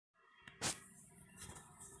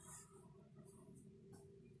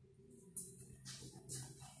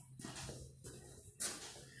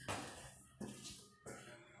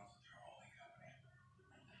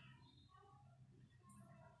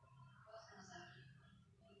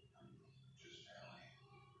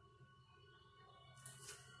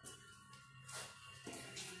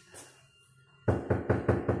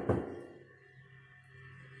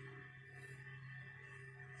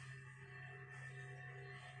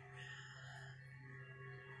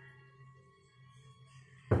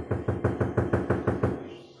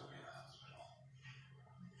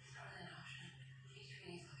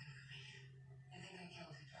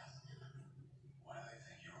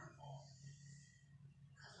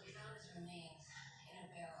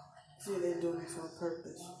See, they're doing this on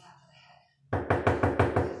purpose.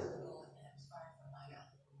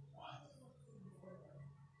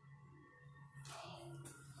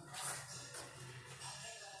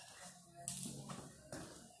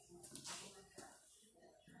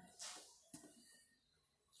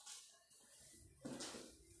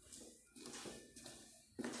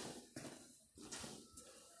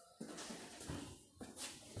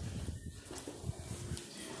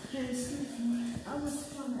 Hey, excuse me. I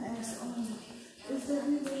was trying to ask, is there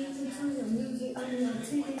any way you can turn your music, your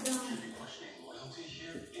TV down?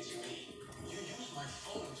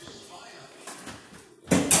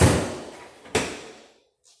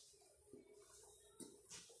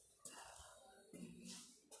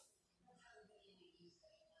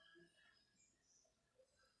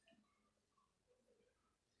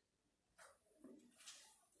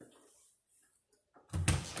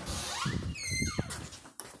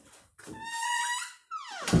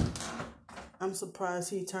 I'm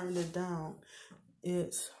surprised he turned it down.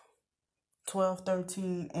 It's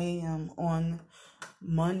 12:13 a.m. on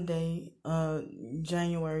Monday,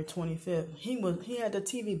 January 25th. He had the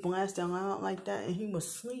TV blasting loud like that, and he was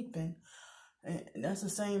sleeping. And that's the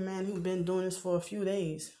same man who's been doing this for a few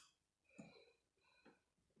days.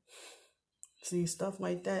 See, stuff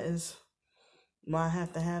like that is why I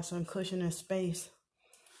have to have some cushion and space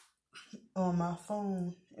on my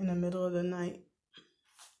phone in the middle of the night.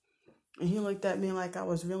 And he looked at me like I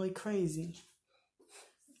was really crazy.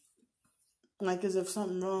 Like as if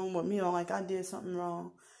something wrong with me, or like I did something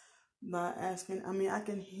wrong by asking. I mean, I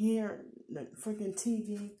can hear the freaking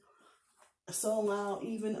TV so loud,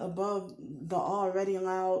 even above the already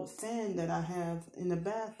loud fan that I have in the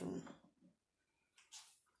bathroom.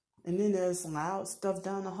 And then there's loud stuff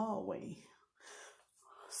down the hallway.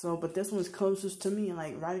 So, but this one's closest to me,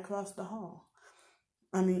 like right across the hall.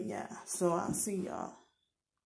 I mean, yeah. So I'll see y'all.